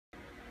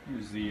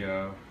Here's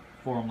the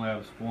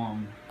Formlabs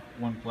Form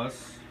 1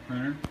 Plus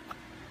printer.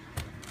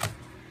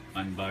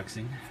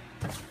 Unboxing.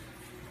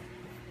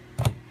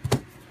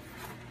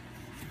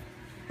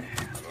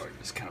 I've already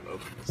just kind of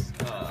opened this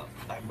up,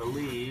 I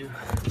believe.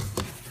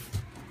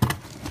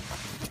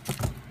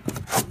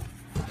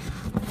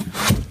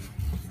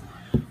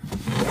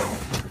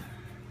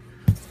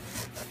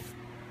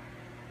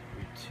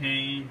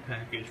 Retain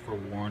package for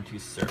warranty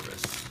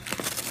service.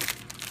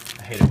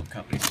 I hate it when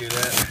companies do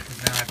that,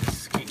 because now I have to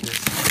keep this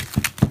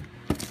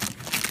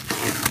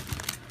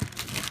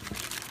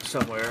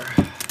somewhere.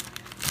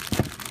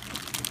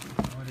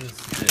 What is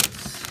this?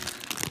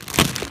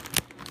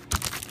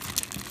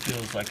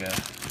 Feels like a...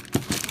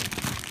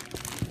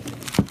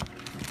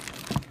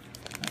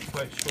 Not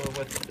quite sure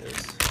what it is.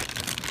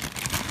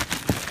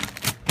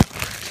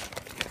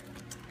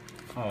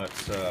 Oh,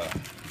 it's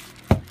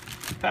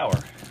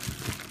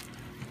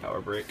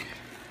power brick.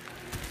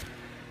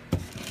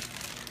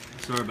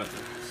 Sorry about the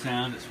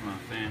sound, it's from my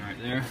fan right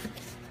there.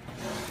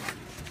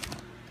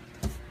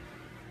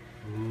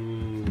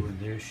 Ooh, and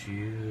there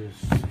she is.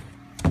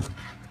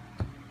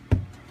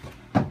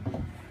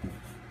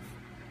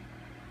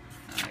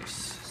 Nice.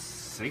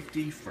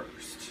 Safety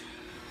first.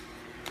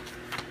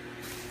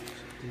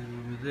 Put that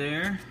over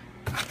there.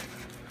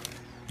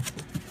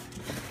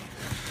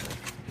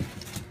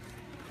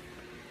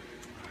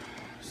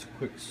 Just a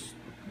quick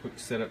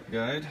setup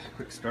guide,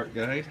 quick start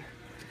guide.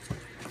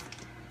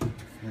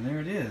 And there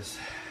it is.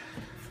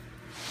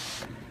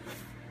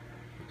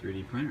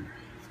 3D printer.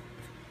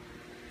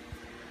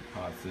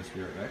 Pause this,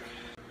 be right back.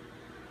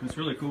 It's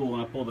really cool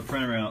when I pull the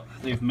printer out.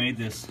 They've made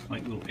this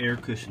like little air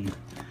cushion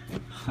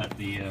that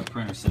the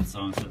printer sits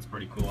on, so it's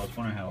pretty cool. I was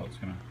wondering how it's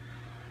going to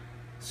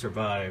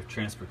survive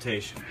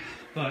transportation.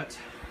 But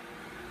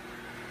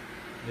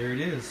there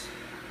it is.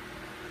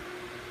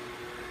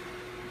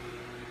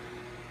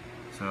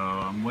 So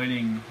I'm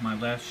waiting, my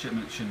last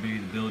shipment should be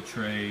the build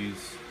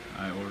trays.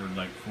 I ordered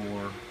like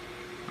 4,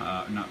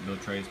 not build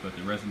trays, but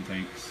the resin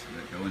tanks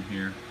that go in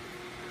here.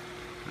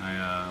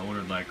 I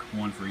ordered like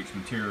 1 for each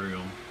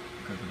material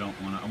because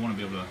I want to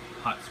be able to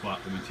hot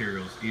swap the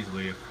materials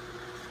easily if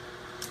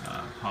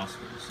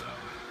possible. So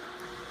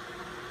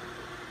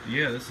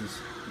yeah, this looks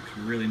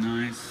really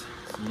nice.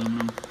 It's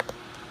aluminum.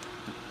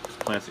 It's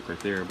plastic right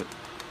there, but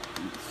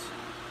it's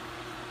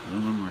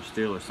aluminum or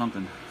steel or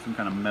something, some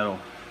kind of metal.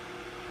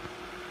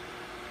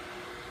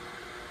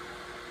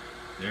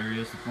 There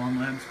is the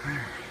Formlabs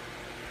printer.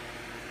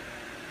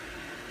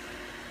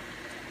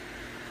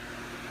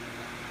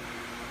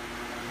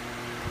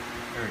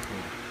 Very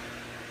cool.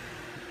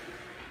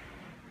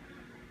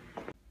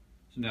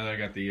 So now that I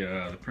got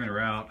the printer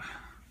out,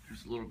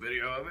 there's a little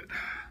video of it.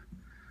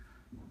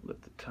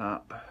 Lift the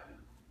top.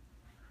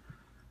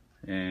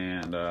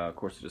 And of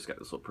course I just got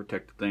this little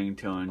protective thing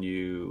telling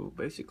you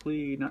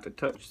basically not to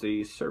touch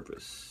the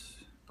surface,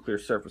 clear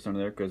surface under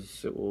there,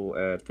 because it will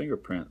add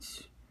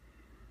fingerprints.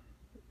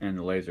 And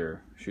the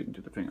laser shooting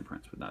through the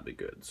fingerprints would not be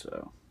good.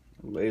 So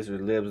the laser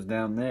lives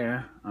down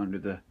there under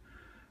the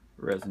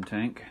resin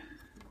tank.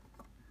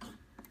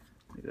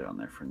 Leave that on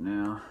there for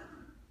now.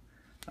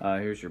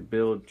 Here's your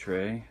build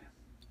tray.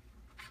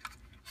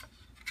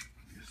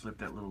 Just lift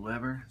that little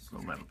lever. This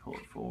little lever, pull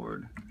it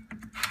forward.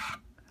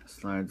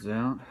 Slides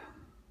out.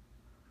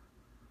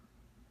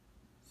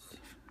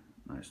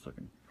 Nice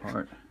looking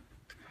part.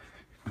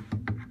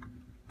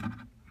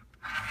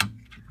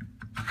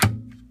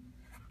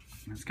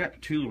 It's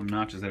got 2 little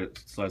notches that it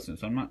slides in,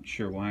 so I'm not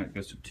sure why it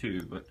goes to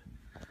 2, but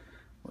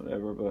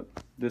whatever. But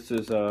this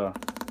is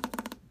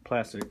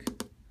plastic.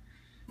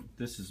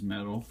 This is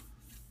metal.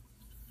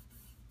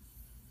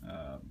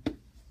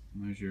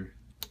 There's your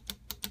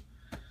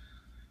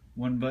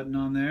 1 button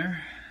on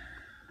there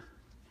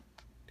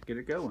to get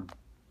it going.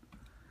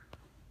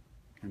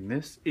 And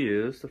this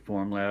is the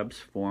Formlabs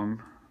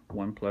Form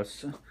 1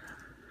 Plus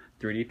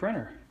 3D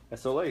printer,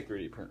 SLA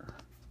 3D printer.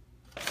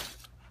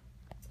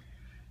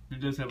 It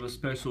does have a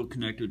special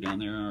connector down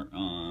there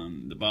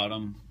on the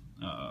bottom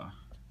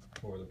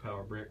for the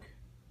power brick.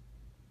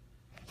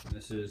 And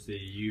this is the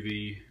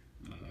UV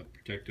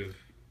protective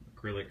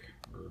acrylic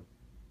or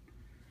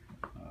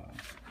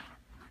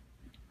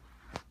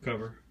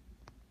cover.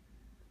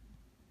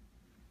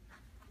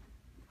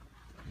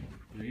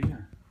 But yeah,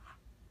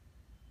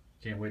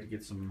 can't wait to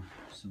get some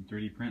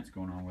 3D prints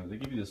going on with it. They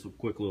give you this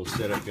quick little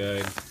setup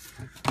guide,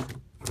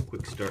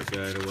 quick start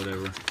guide or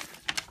whatever.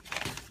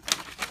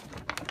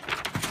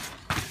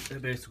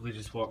 It basically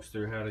just walks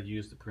through how to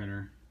use the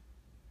printer.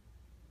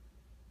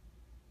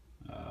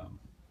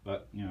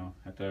 But you know,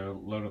 have to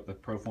load up the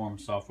Proform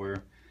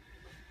software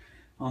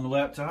on the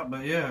laptop.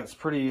 But yeah, it's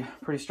pretty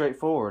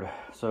straightforward.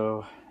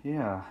 So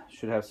yeah,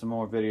 should have some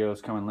more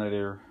videos coming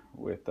later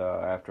with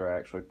after I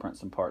actually print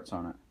some parts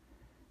on it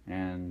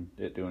and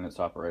it doing its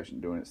operation,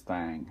 doing its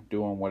thing,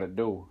 doing what it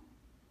do.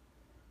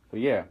 So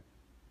yeah,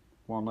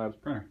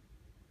 Formlabs printer.